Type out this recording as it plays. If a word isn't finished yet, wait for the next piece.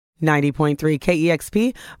90.3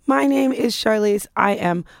 KEXP. My name is Charlize. I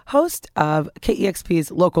am host of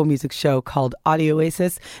KEXP's local music show called Audio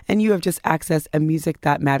Oasis, and you have just accessed a Music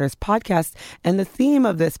That Matters podcast. And the theme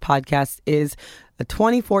of this podcast is the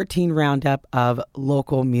 2014 Roundup of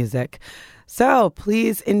local music. So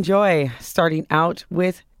please enjoy, starting out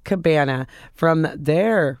with Cabana. From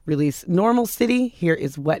their release, Normal City, here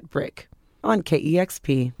is Wet Brick on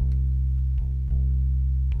KEXP.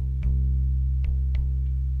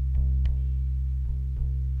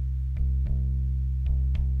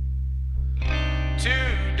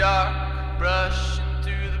 Too dark, brushing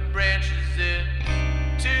through the branches.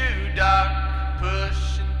 It's too dark,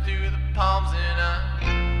 pushing through the palms, and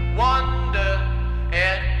I wonder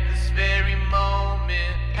at this very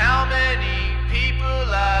moment how many people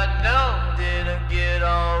I know did I get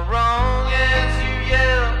all wrong. As you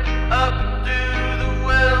yell up through the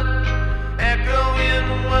well, echoing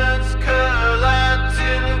the words curl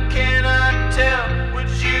until can I tell? Would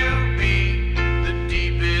you be the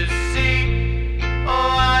deepest sea?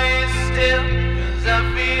 Oh, I is still,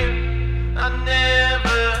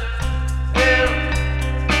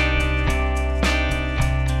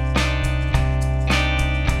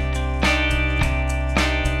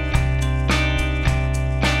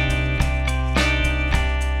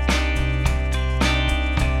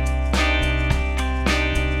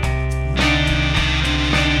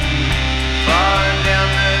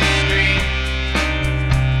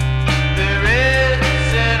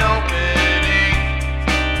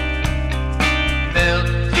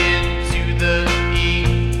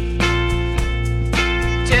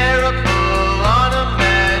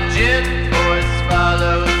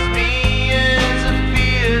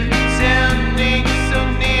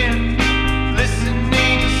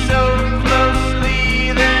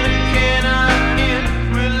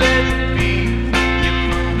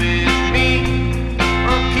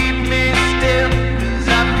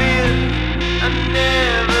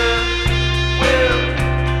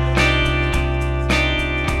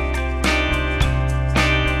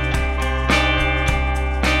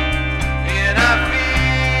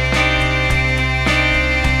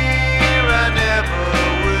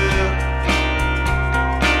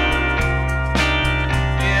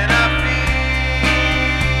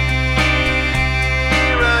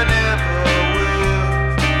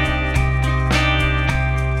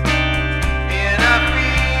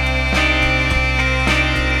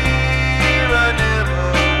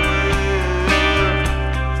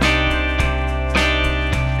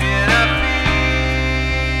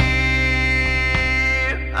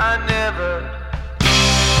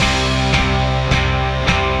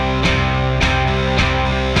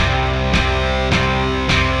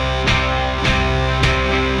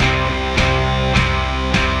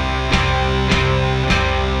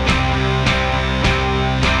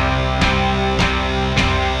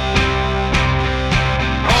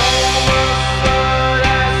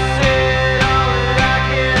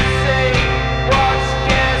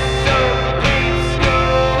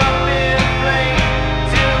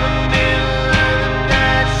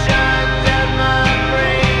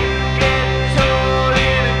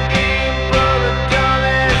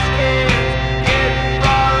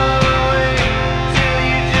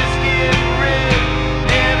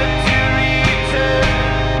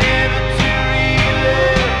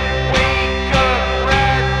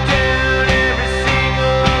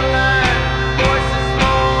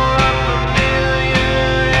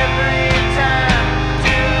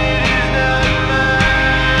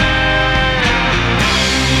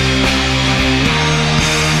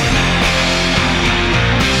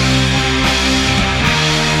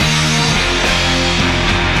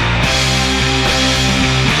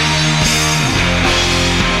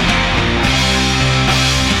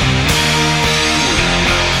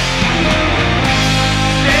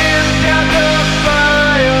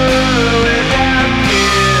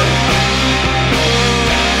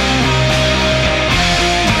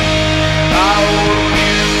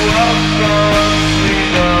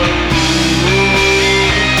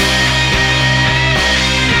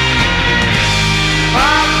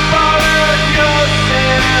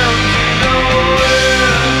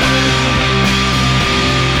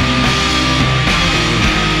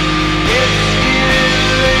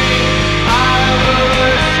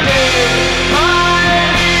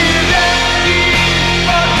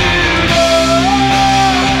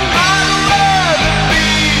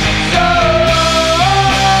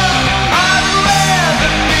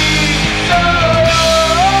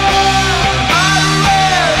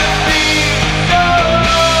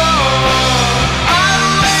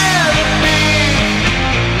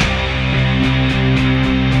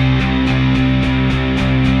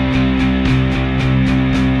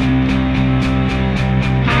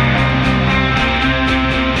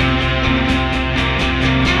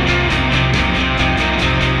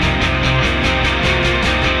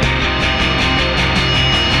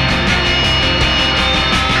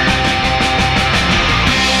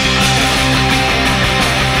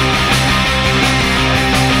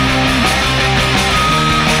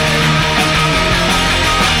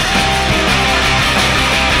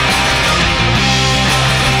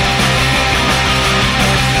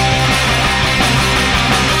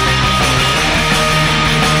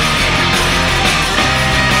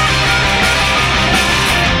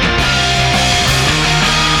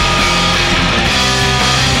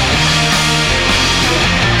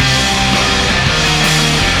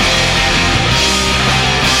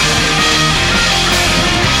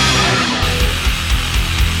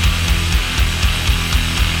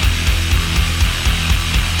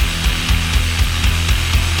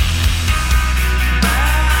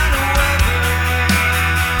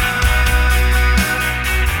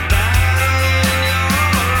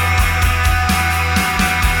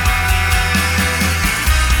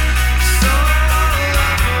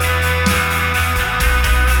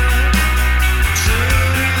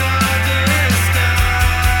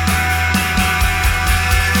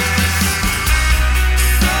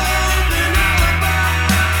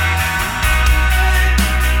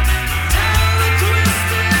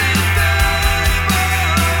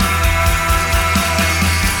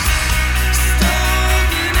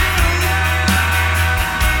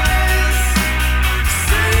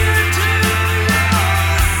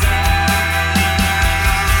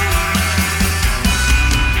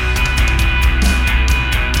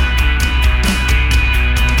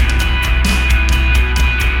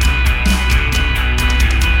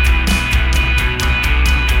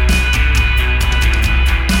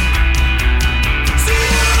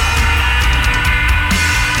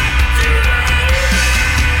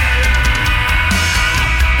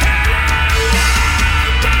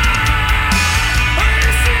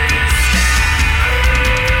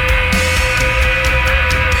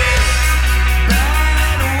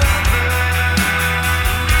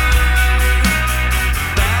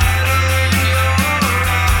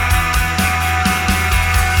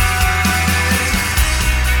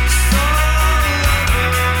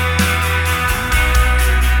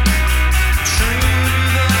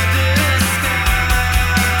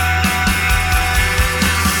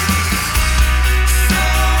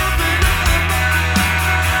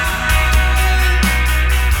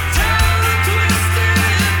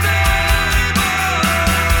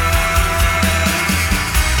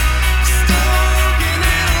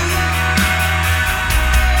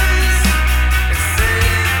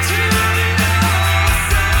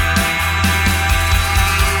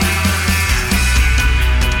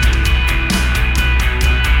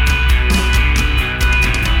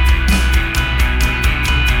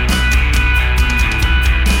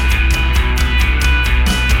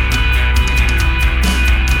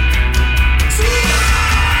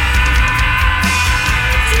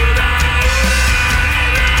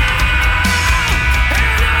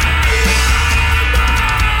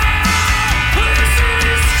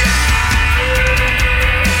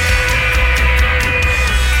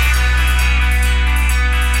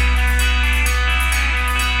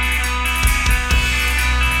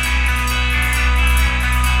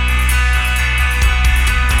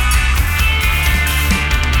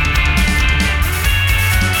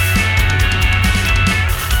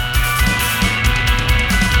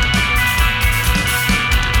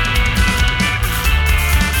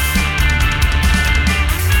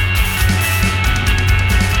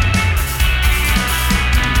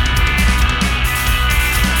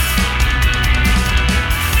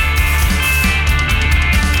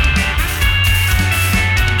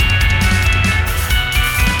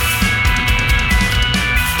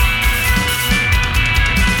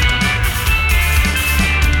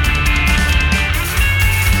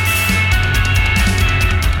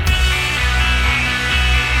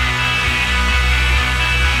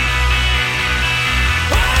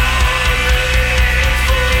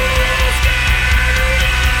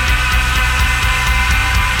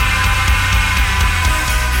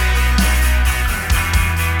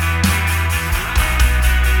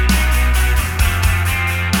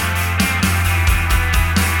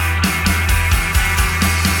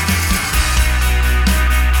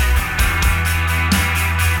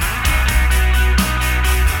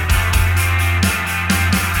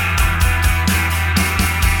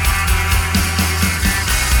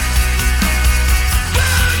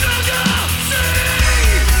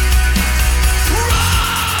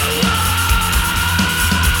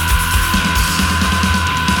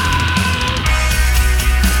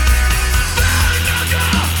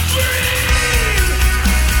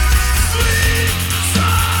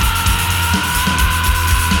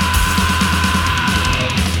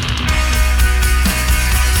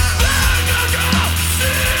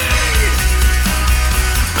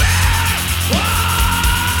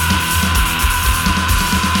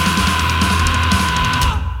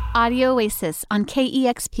 Audio Oasis on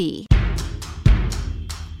KEXP.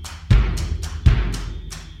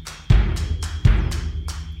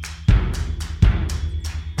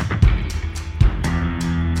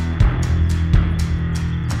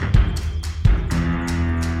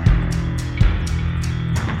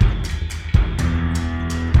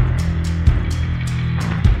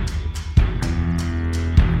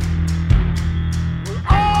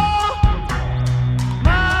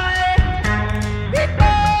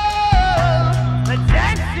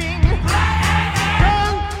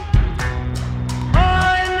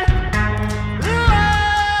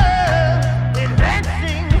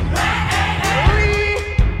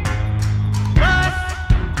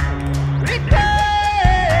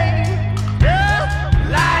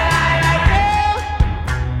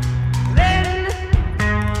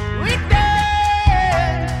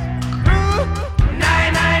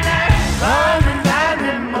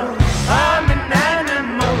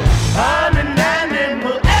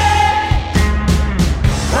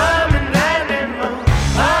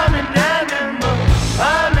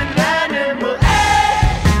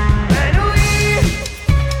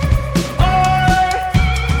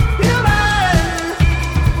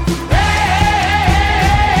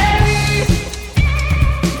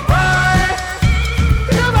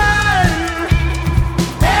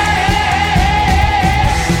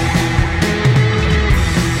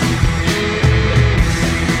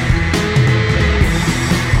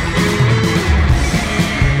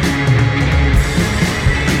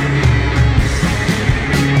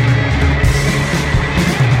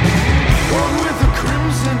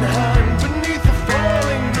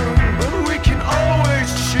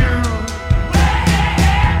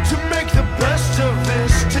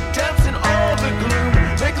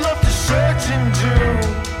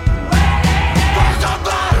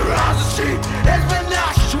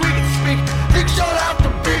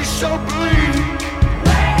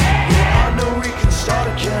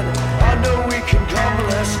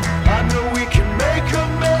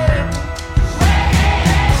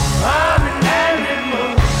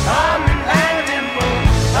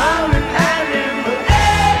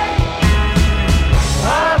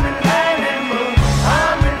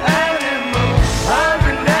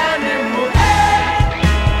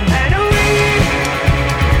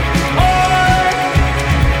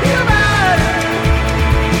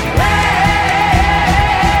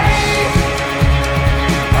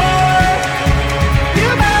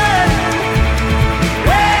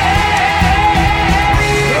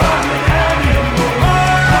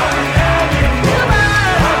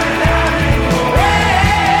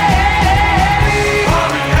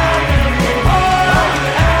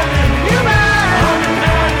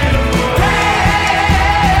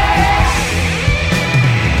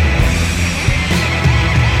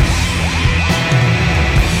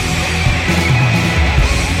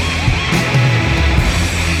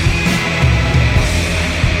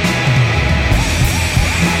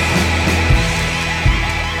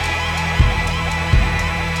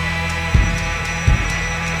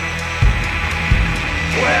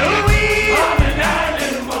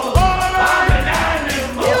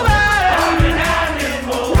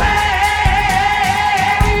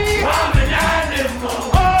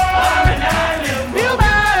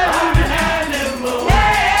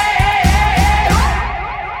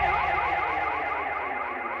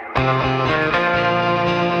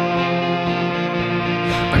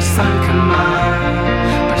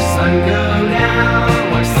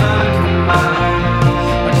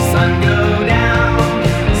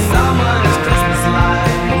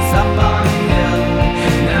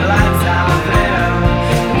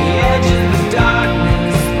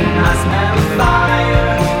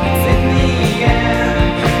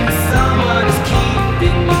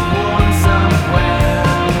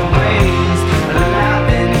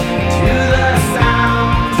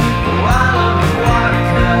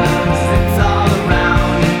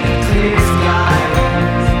 Clear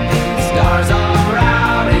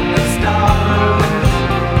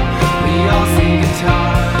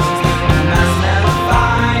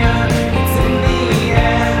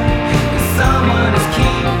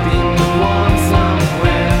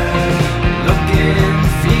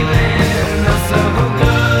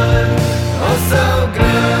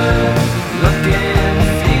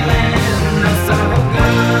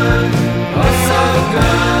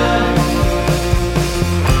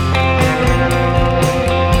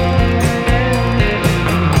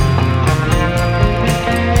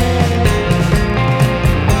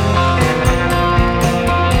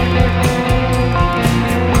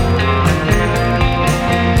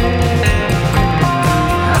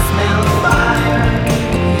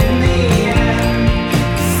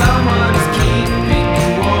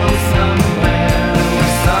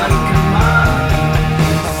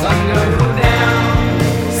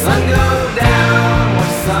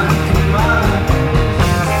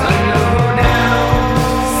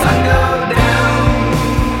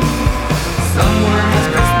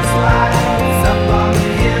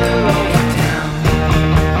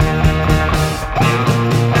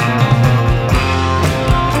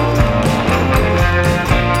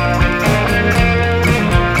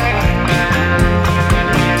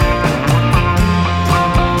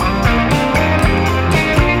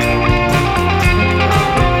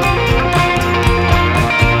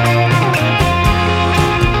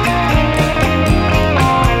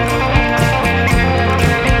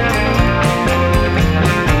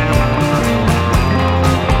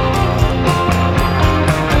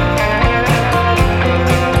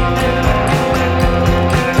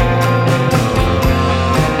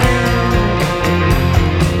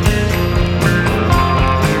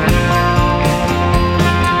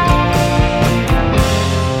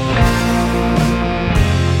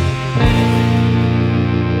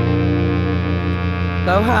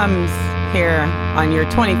Slow Hums here on your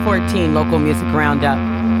 2014 Local Music Roundup.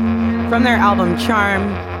 From their album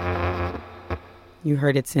Charm, you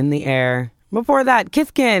heard It's in the Air. Before that,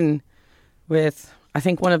 Kithkin with, I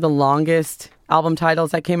think, one of the longest album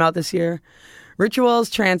titles that came out this year.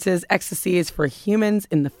 Rituals, Trances, Ecstasies for Humans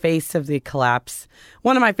in the Face of the Collapse.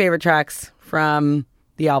 One of my favorite tracks from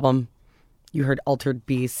the album. You heard Altered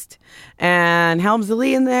Beast. And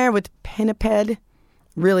Helmsley in there with Pinniped.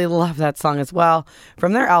 Really love that song as well.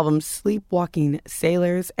 From their album Sleepwalking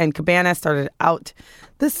Sailors. And Cabana started out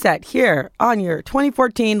the set here on your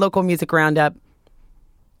 2014 Local Music Roundup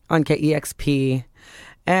on KEXP.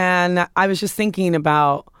 And I was just thinking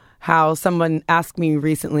about how someone asked me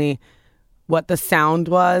recently what the sound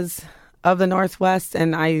was of the Northwest.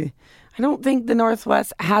 And I don't think the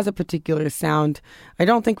Northwest has a particular sound. I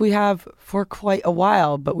don't think we have for quite a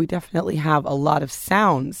while, but we definitely have a lot of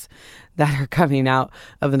sounds that are coming out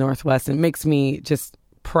of the Northwest. It makes me just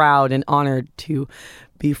proud and honored to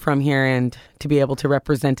be from here and to be able to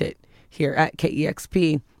represent it here at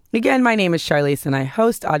KEXP. Again, my name is Charlize, and I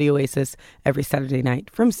host Audio Oasis every Saturday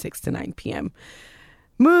night from 6 to 9 p.m.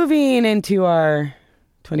 Moving into our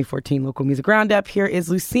 2014 Local Music Roundup, here is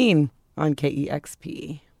Lucine on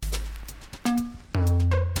KEXP.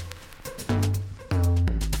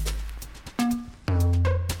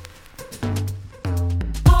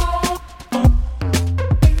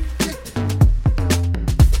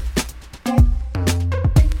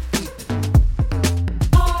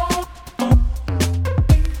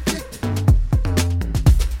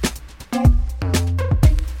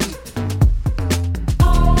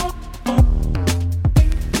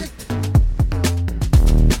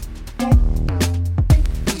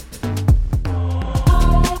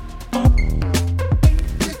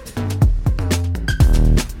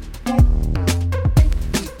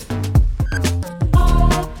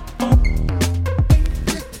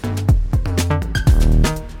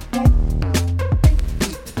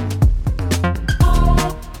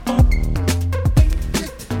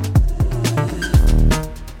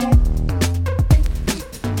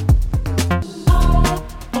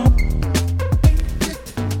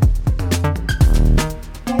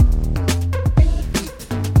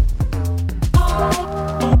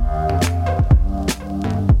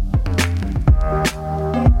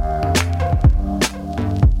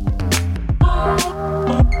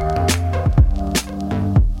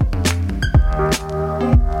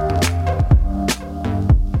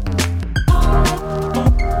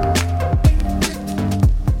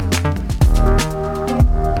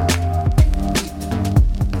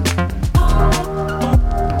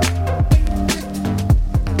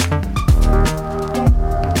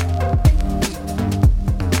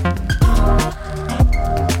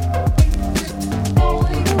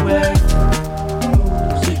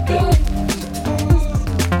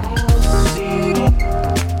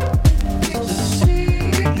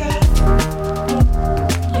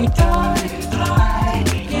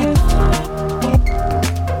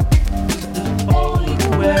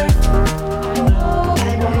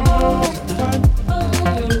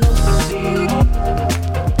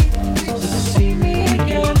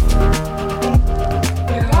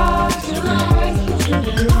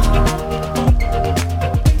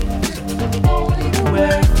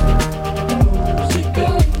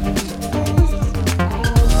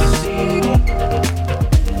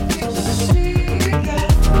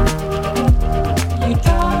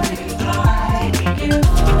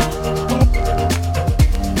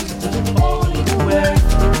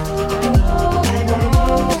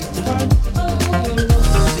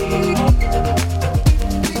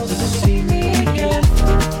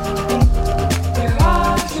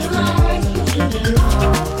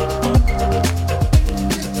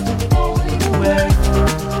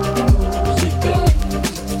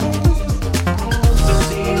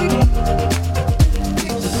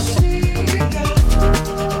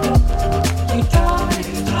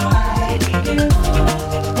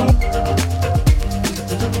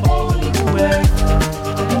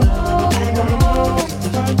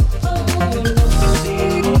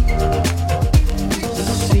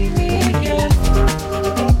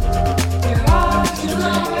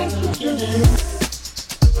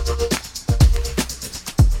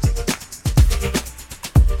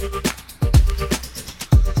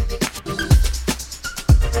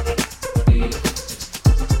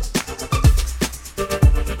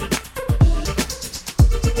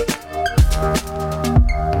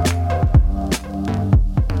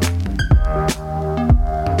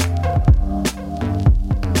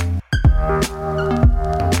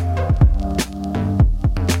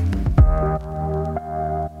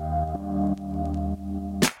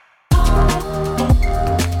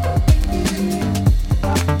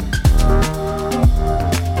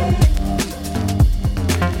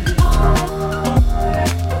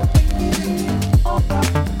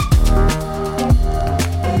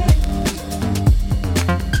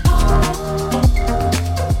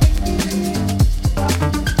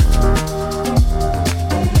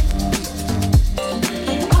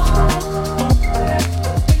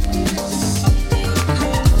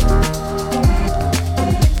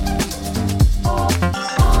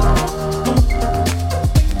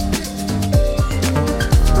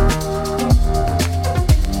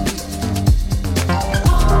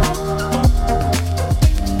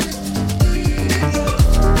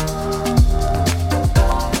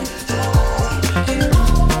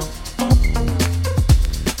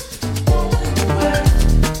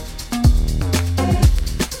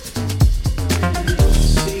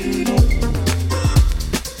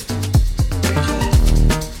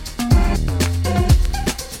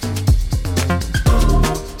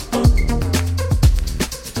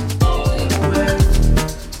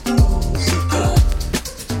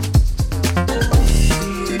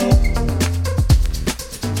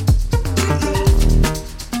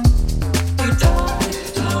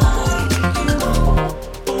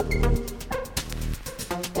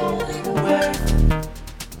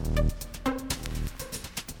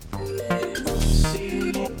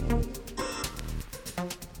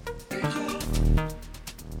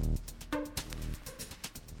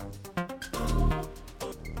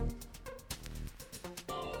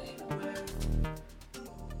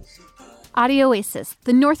 Audio Oasis,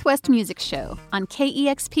 the Northwest Music Show on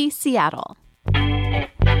KEXP Seattle.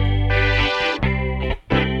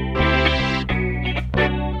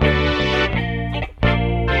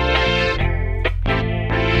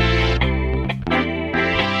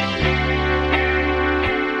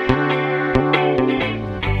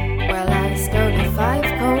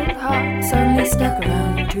 Only stuck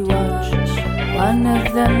around to watch one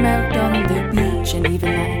of them melt on the beach, and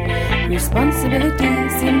even that responsibility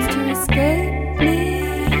seems to escape me.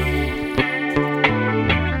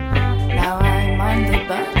 Now I'm on the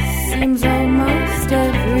bus, seems almost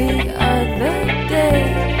every other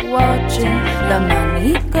day, watching the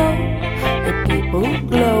money go, the people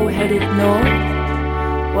glow, headed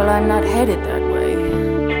north. Well, I'm not headed that way.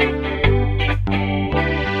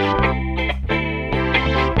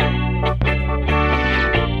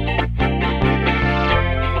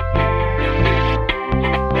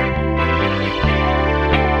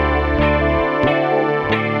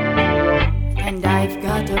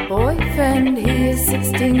 Boyfriend, he is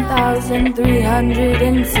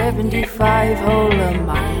 16,375 whole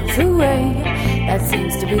miles away. That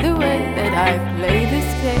seems to be the way that I play this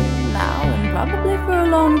game now and probably for a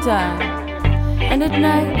long time. And at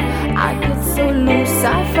night, I get so loose,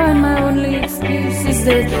 I find my only excuse is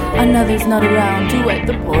that another's not around to wipe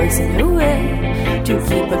the poison away. To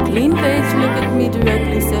keep a clean face, look at me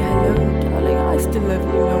directly, say hello, darling, I still love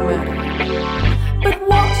you no matter. But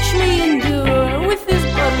watch me endure with this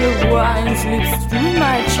bottle of wine slips through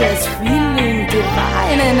my chest, feeling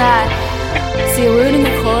divine. And I see a word in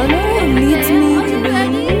the corner and leads me to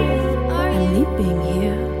believe. And leaping,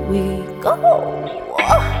 here we go.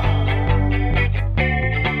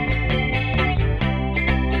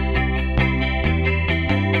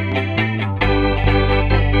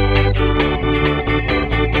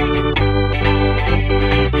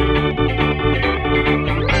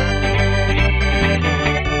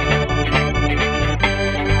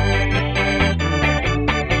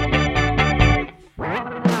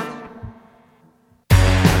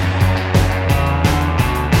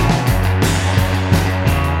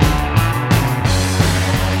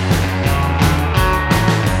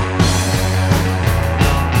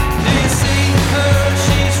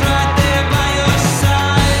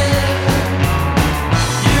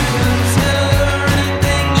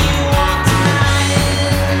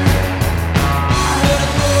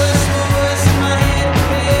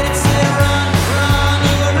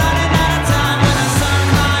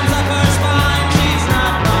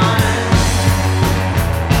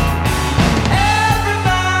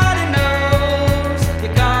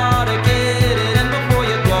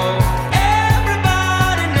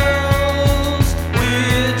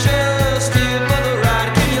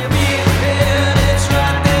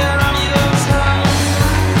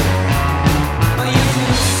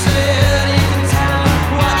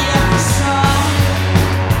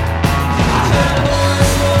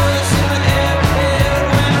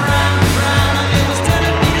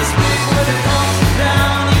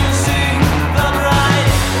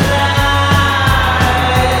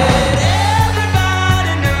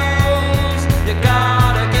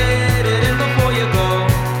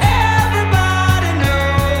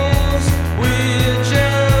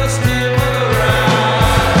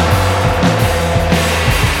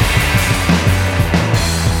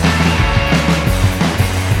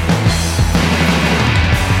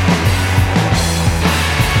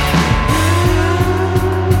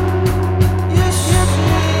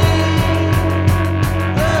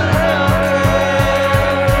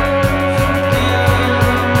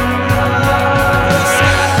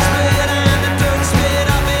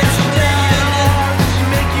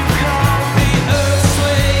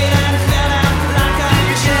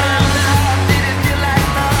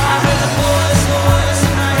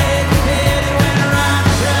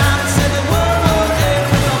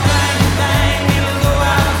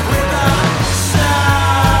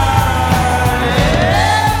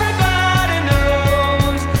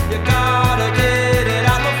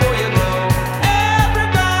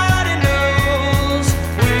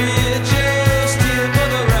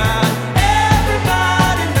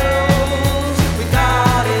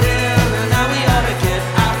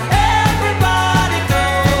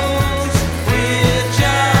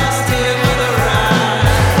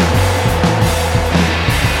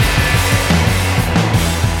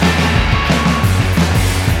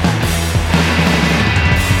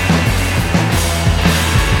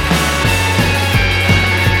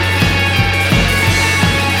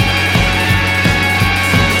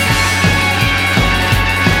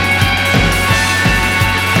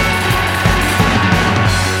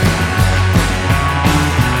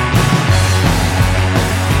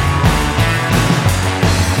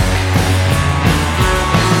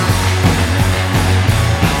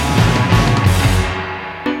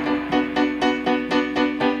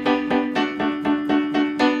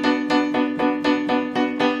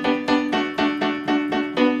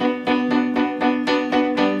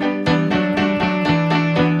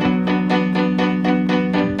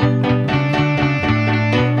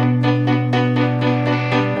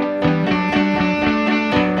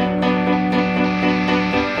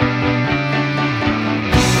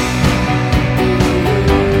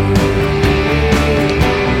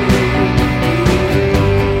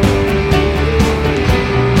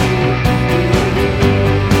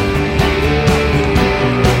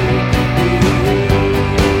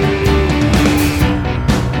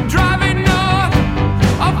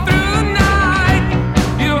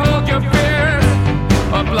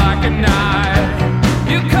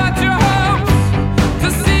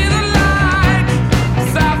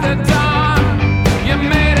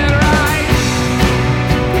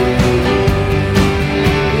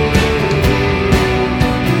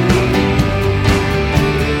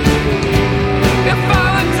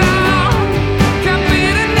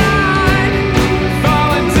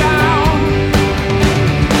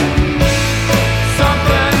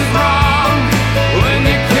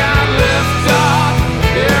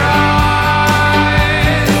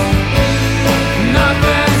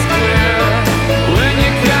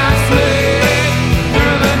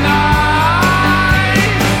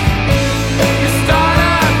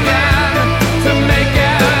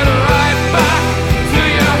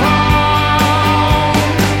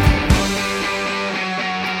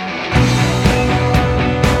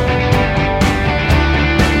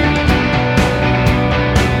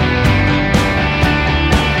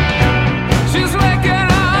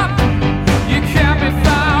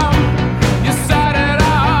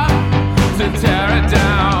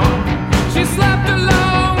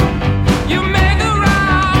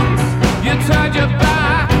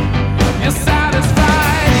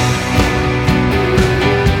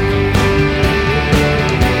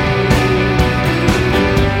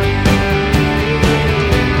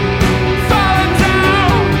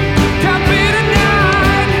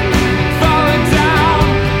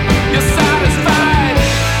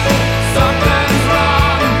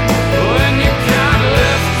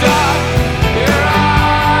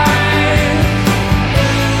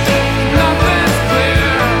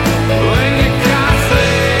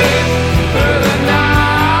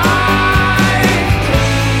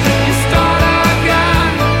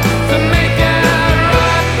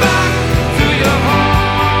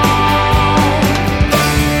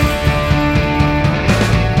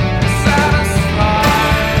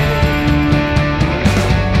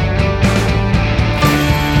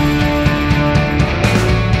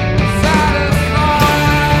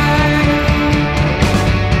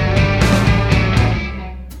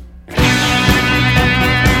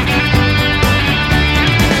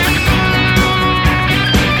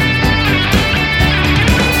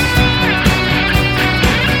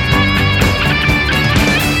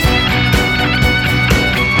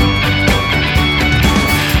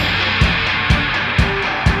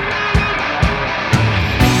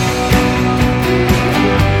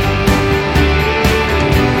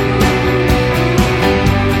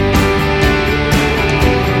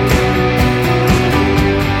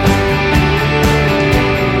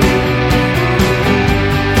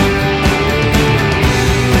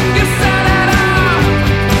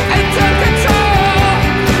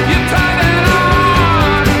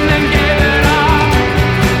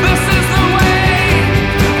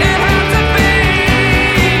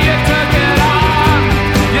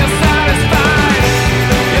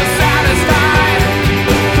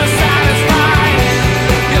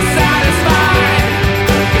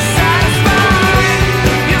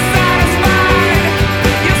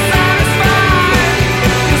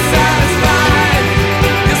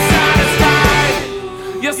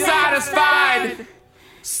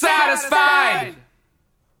 Satisfied!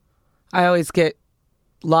 I always get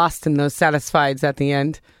lost in those Satisfieds at the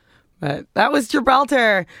end. But that was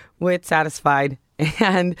Gibraltar with Satisfied.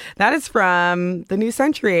 And that is from the New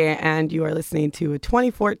Century. And you are listening to a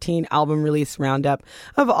 2014 album release roundup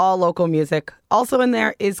of all local music. Also in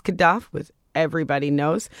there is Kadaf with Everybody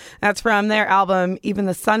Knows. That's from their album Even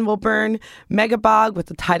the Sun Will Burn. Megabog with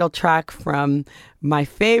the title track from my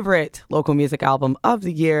favorite local music album of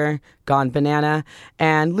the year, Gone Banana.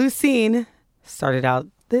 And Lucine started out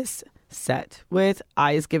this set with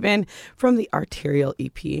Eyes Give In from the Arterial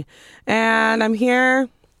EP. And I'm here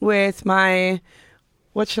with my,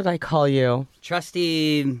 what should I call you?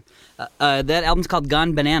 Trusty, that album's called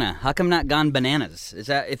Gone Banana. How come not Gone Bananas? Is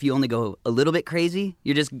that if you only go a little bit crazy,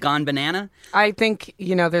 you're just Gone Banana? I think,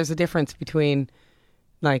 there's a difference between,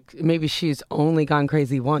 like, maybe she's only gone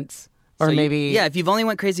crazy once. Or So maybe... yeah, if you've only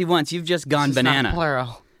went crazy once, you've just gone it's just banana. not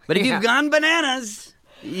plural. But if Yeah. you've gone bananas,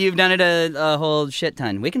 you've done it a whole shit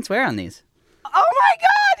ton. We can swear on these. Oh my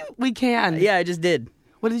God! We can. Yeah, I just did.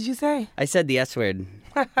 What did you say? I said the S word.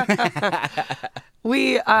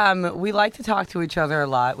 We like to talk to each other a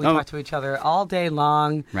lot. We talk to each other all day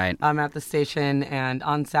long. Right. At the station and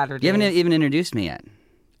on Saturdays. You haven't even introduced me yet.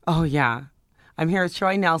 Oh yeah, I'm here with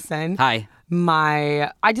Troy Nelson. Hi.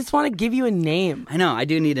 I just want to give you a name. I know, I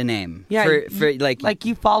do need a name. Yeah, For like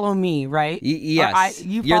you follow me, right? yes. Or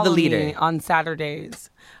you You're the follow leader. me on Saturdays.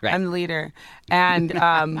 Right. I'm the leader, and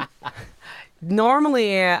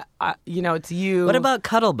normally, it's you. What about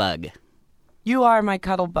Cuddlebug? You are my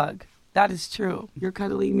cuddle bug. That is true. You're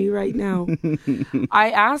cuddling me right now.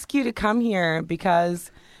 I ask you to come here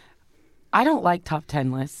because I don't like top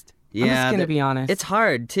 10 lists. Yeah, I'm just going to be honest. It's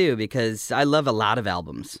hard too because I love a lot of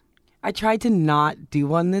albums. I tried to not do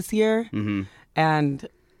one this year, Mm-hmm. and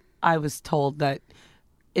I was told that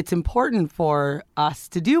it's important for us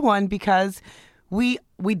to do one because we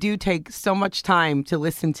do take so much time to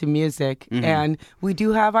listen to music, and we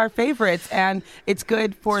do have our favorites, and it's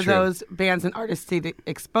good for It's true. those bands and artists to get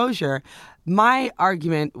exposure. My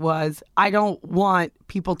argument was I don't want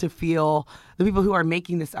people to feel, the people who are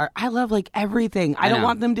making this art, I love like everything. I don't know.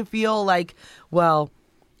 want them to feel like, well,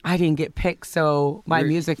 I didn't get picked, so my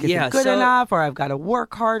music isn't good so- enough, or I've got to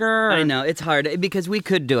work harder. I know, it's hard because we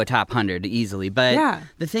could do a top 100 easily, but Yeah.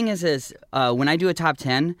 the thing is when I do a top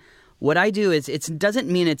 10, what I do is it doesn't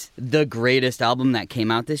mean it's the greatest album that came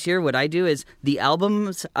out this year. What I do is the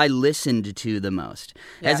albums I listened to the most.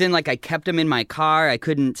 As Yeah. in, like, I kept them in my car. I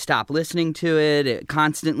couldn't stop listening to it. It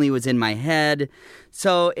constantly was in my head.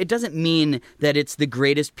 So it doesn't mean that it's the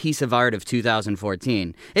greatest piece of art of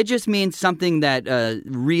 2014. It just means something that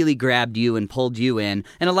really grabbed you and pulled you in.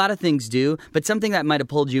 And a lot of things do, but something that might have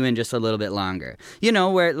pulled you in just a little bit longer.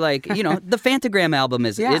 Where, like, the Fantagram album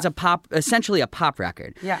is Yeah. a pop, essentially a pop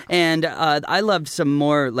record. Yeah. And I loved some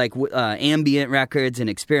more, like, ambient records and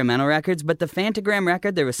experimental records, but the Fantagram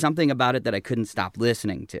record, there was something about it that I couldn't stop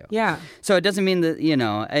listening to. Yeah. So it doesn't mean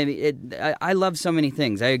that, I love so many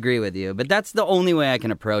things. I agree with you. But that's the only way I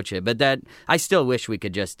can approach it. But that I still wish we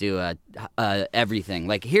could just do everything.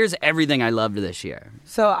 Like, here's everything I loved this year.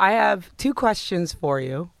 So I have two questions for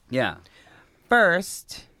you. Yeah.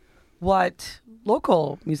 First, what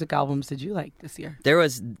local music albums did you like this year? There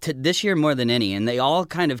was this year more than any, and they all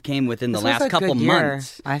kind of came within the This was last a couple good year,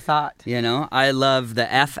 months. I thought. I love the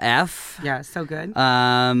FF. Yeah, so good.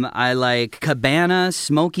 I like Cabana,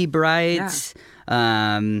 Smoky Brights,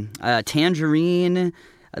 Tangerine.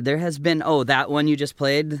 There has been, that one you just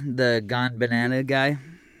played, the Gone Banana guy.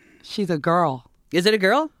 She's a girl. Is it a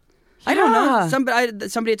girl? I don't Yeah. know.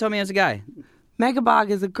 Somebody told me it was a guy. Megabog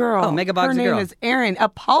is a girl. Oh, Megabog's Her a girl. name is Erin.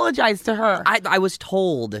 Apologize to her. I was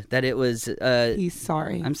told that it was... He's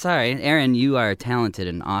sorry. I'm sorry. Erin, you are talented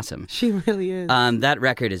and awesome. She really is. That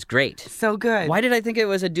record is great. So good. Why did I think it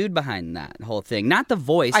was a dude behind that whole thing? Not the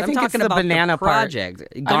voice. I I'm think it's talking the about banana the part. project.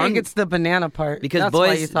 I think it's the banana part. Because that's boys,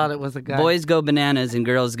 why you thought it was a guy. Boys go bananas and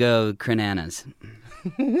girls go crananas.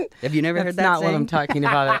 Have you never heard That's that not what saying? I'm talking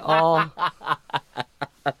about at all.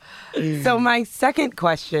 So my second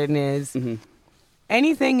question is,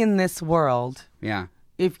 anything in this world, Yeah.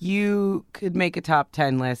 if you could make a top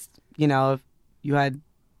 10 list, if you had,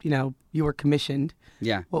 you were commissioned,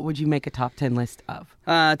 Yeah. what would you make a top 10 list of?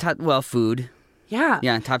 Food. Yeah.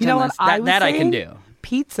 Yeah, top You 10 know list. what I was That I can saying? do.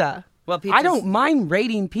 Pizza. Well, I pizza's- don't mind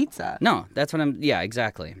rating pizza. No, that's what I'm... Yeah,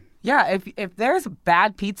 exactly. Yeah, if there's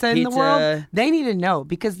bad pizza in the Pizza- world, they need to know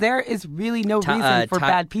because there is really no reason for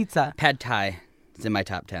bad pizza. Pad Thai is in my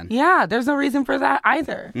top 10. Yeah, there's no reason for that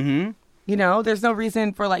either. Mm-hmm. There's no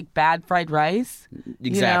reason for like bad fried rice.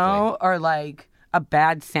 Exactly. Or like a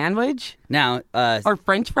bad sandwich Now, or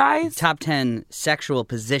French fries. top 10 sexual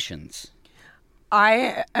positions.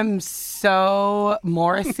 I am so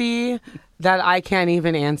Morrissey that I can't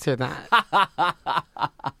even answer that.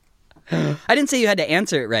 I didn't say you had to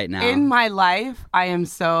answer it right now. In my life, I am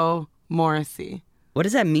so Morrissey. What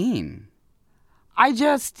does that mean? I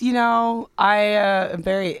just, I am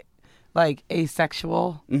very,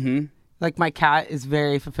 asexual. Mm-hmm. Like, my cat is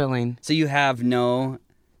very fulfilling. So you have no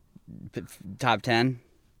top 10?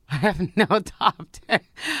 I have no top 10.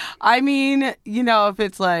 I mean, if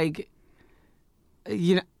it's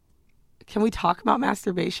can we talk about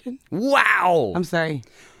masturbation? Wow! I'm sorry.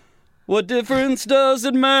 What difference does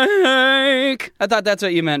it make? I thought that's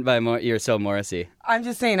what you meant by you're so Morrissey. I'm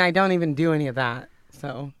just saying I don't even do any of that,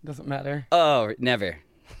 so it doesn't matter. Oh, never.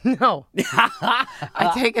 No.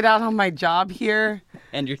 I take it out on my job here.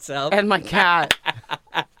 And yourself? And my cat.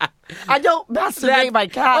 I don't masturbate my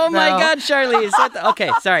cat, Oh, my God, Charlize. Okay,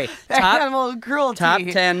 sorry. Animal cruelty. Top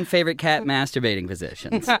 10 favorite cat masturbating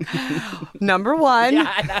positions. Number 1.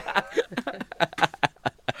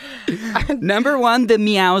 Number 1, the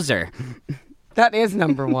meowser. That is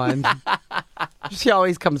number 1. She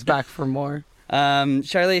always comes back for more.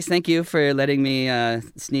 Charlize, thank you for letting me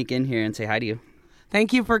sneak in here and say hi to you.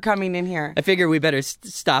 Thank you for coming in here. I figure we better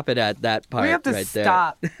stop it at that part. We have to right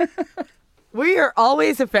stop. We are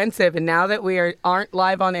always offensive, and now that we aren't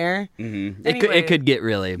live on air, Mm-hmm. Anyway. It could get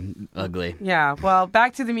really ugly. Yeah, well,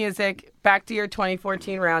 back to the music. Back to your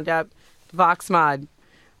 2014 Roundup. Vox Mod.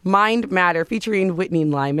 Mind Matter, featuring Whitney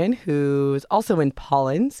Lyman, who's also in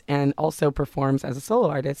Pollens and also performs as a solo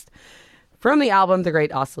artist. From the album The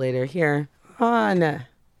Great Oscillator, here on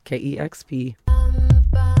KEXP.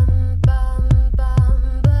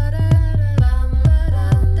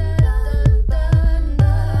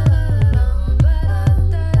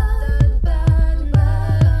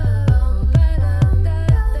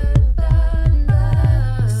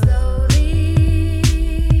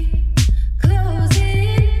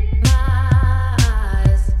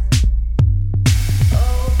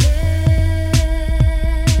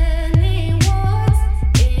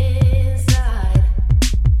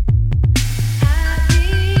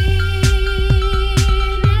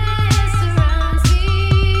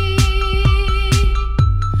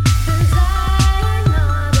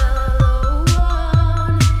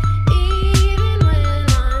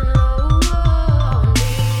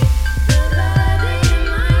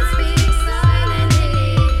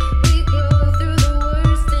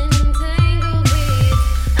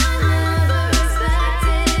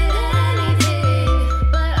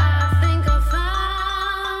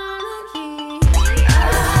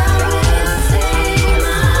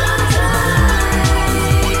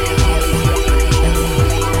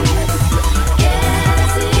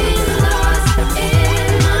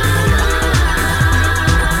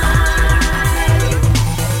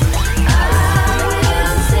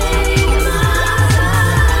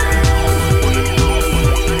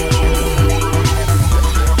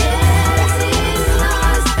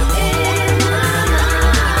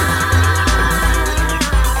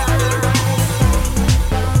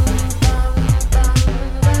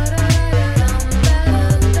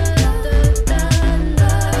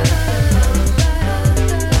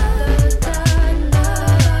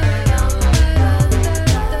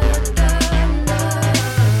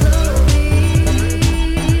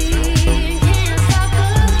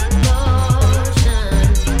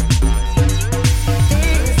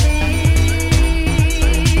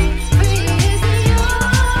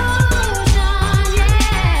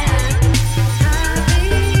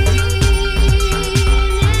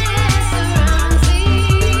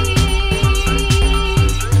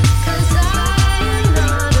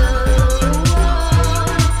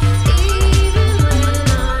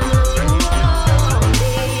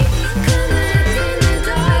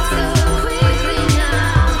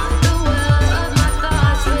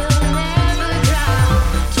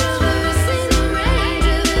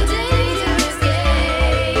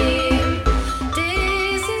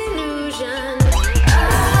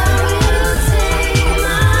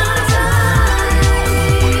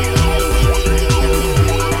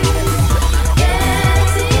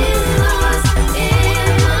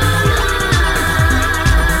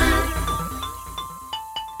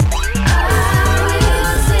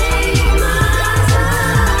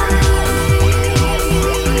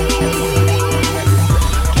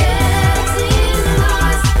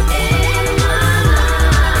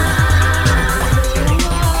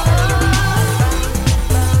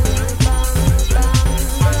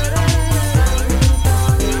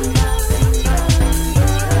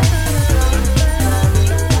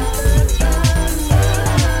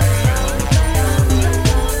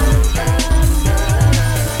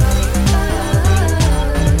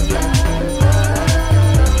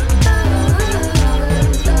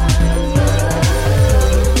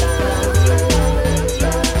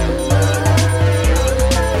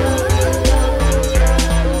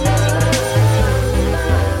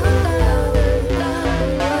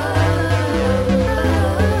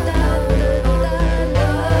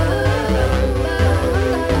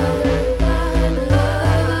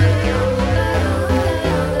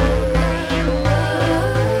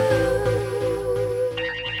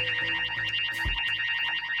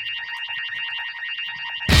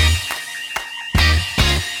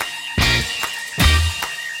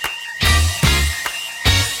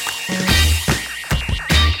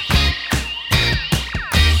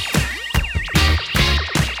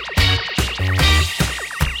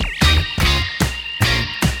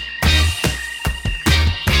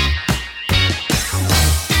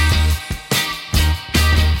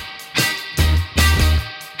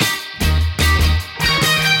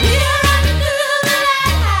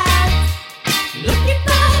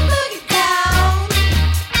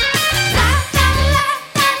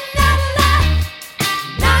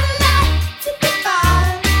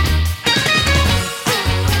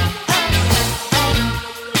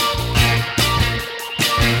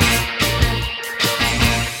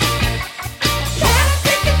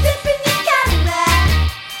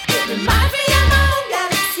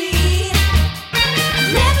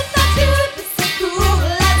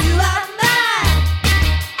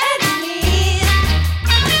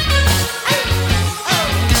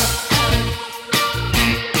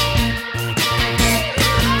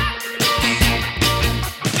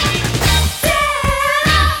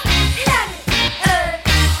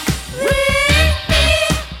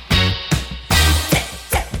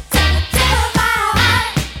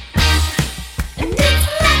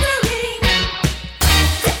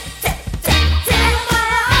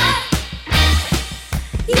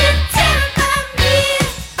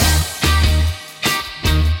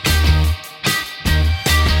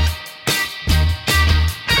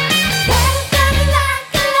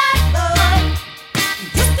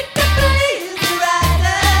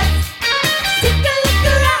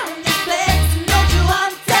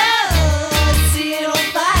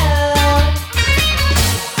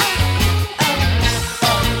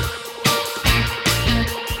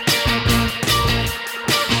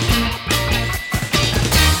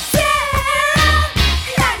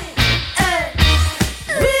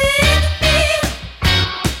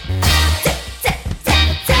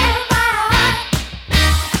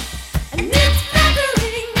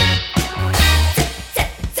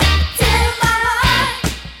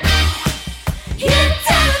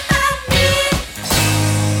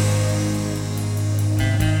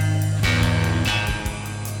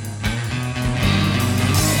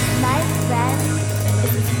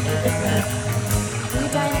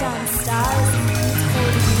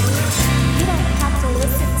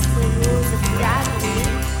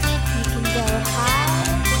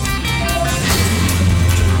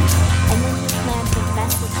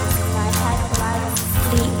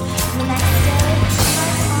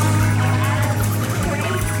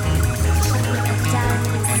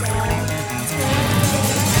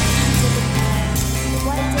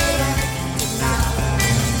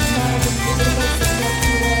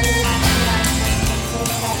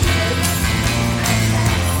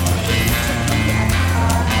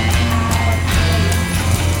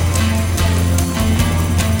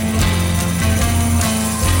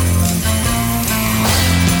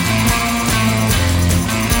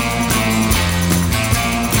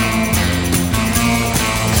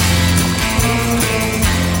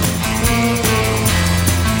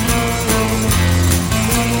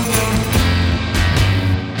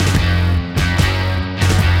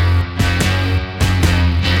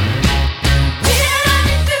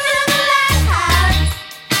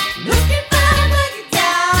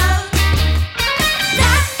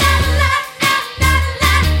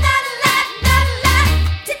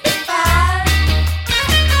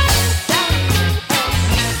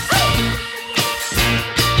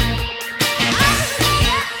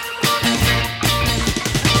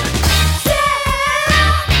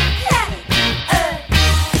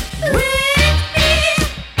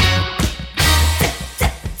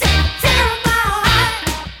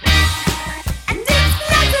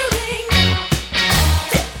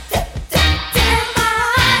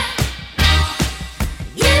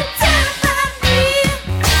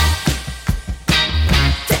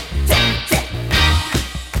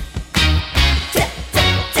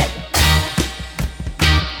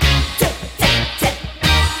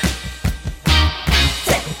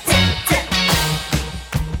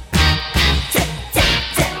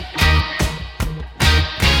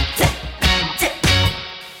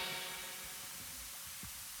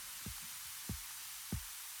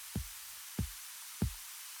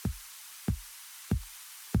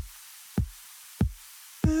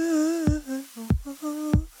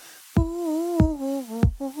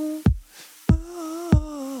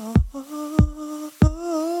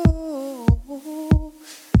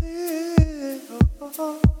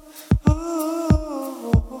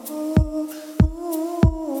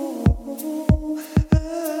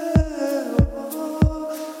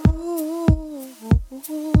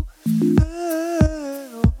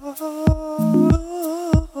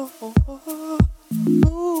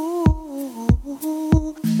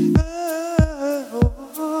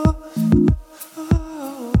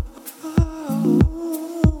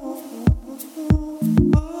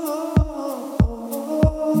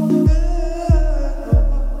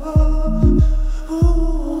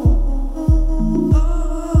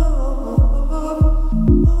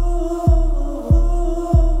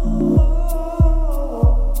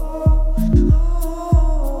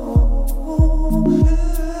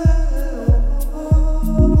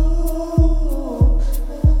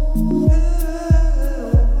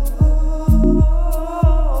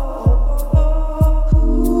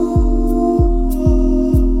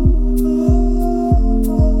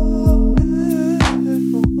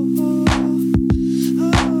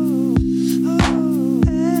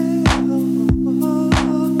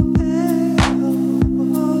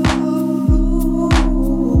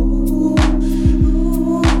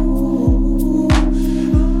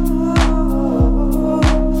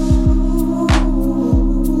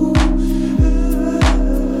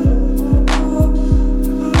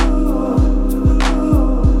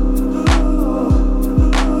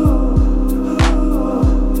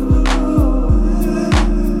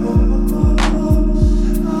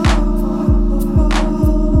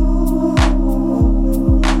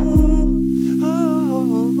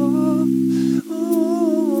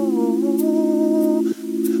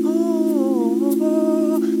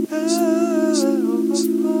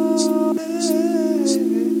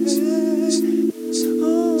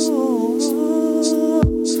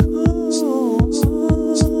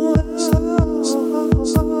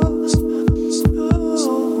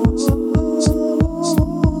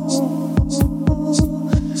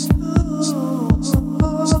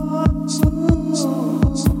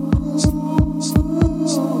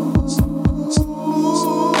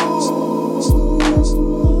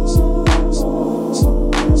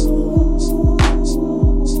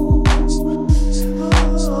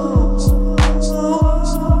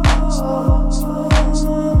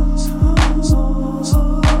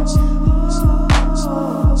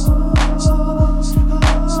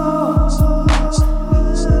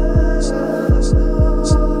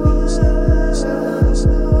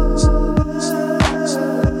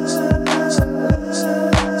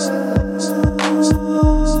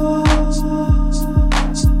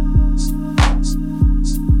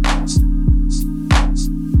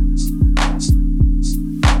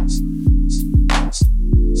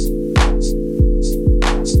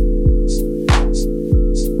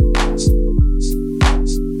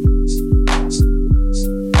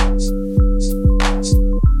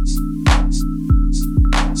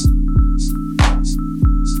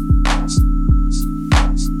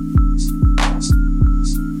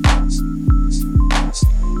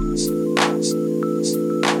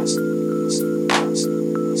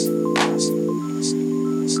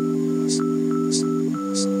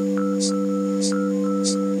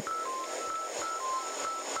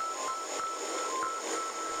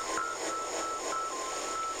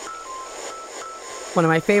 One of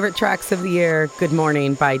my favorite tracks of the year, Good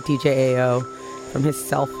Morning by DJ AO, from his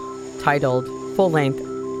self-titled full-length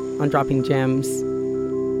on Dropping Gems.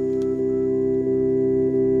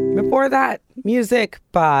 Before that, music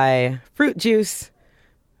by Fruit Juice.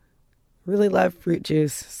 Really love Fruit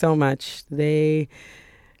Juice so much. They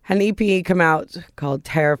had an EP come out called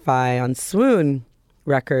Terrify on Swoon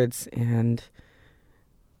Records, and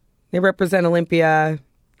they represent Olympia.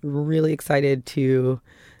 Really excited to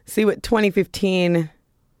see what 2015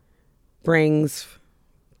 brings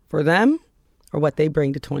for them, or what they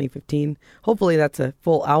bring to 2015. Hopefully that's a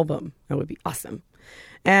full album. That would be awesome.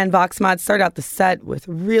 And Voxmod started out the set with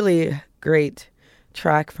a really great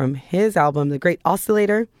track from his album, The Great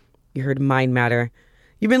Oscillator. You heard Mind Matter.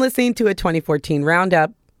 You've been listening to a 2014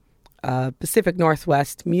 Roundup, Pacific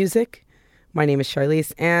Northwest music. My name is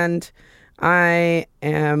Charlize, and I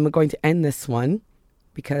am going to end this one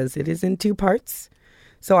because it is in 2 parts.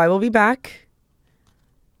 So I will be back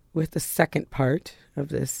with the second part of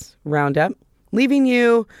this Roundup, leaving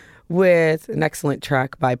you with an excellent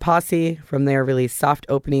track by Posse from their release Soft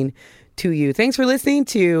Opening to You. Thanks for listening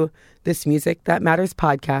to this Music That Matters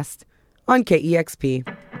podcast on KEXP.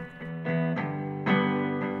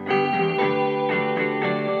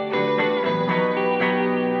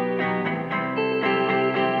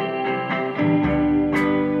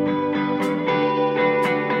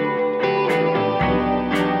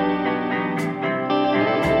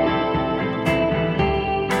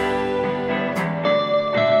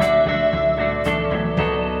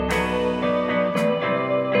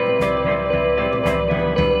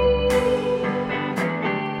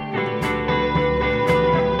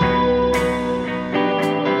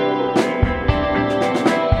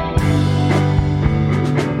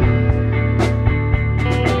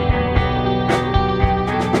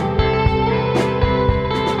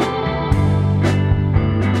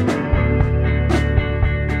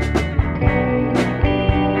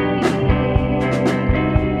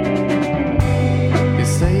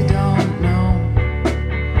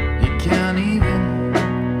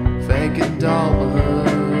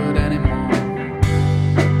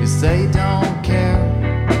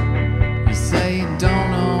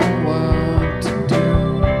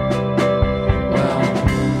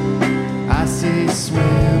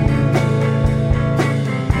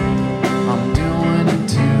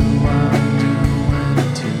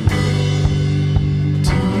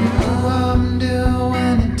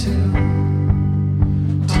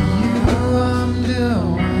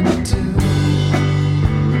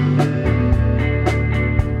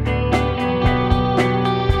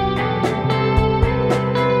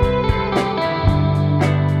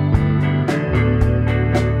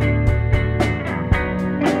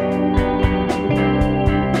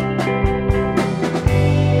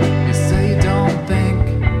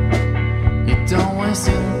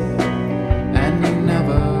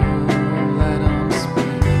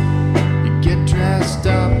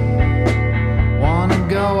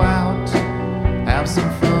 Have some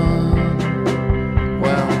fun.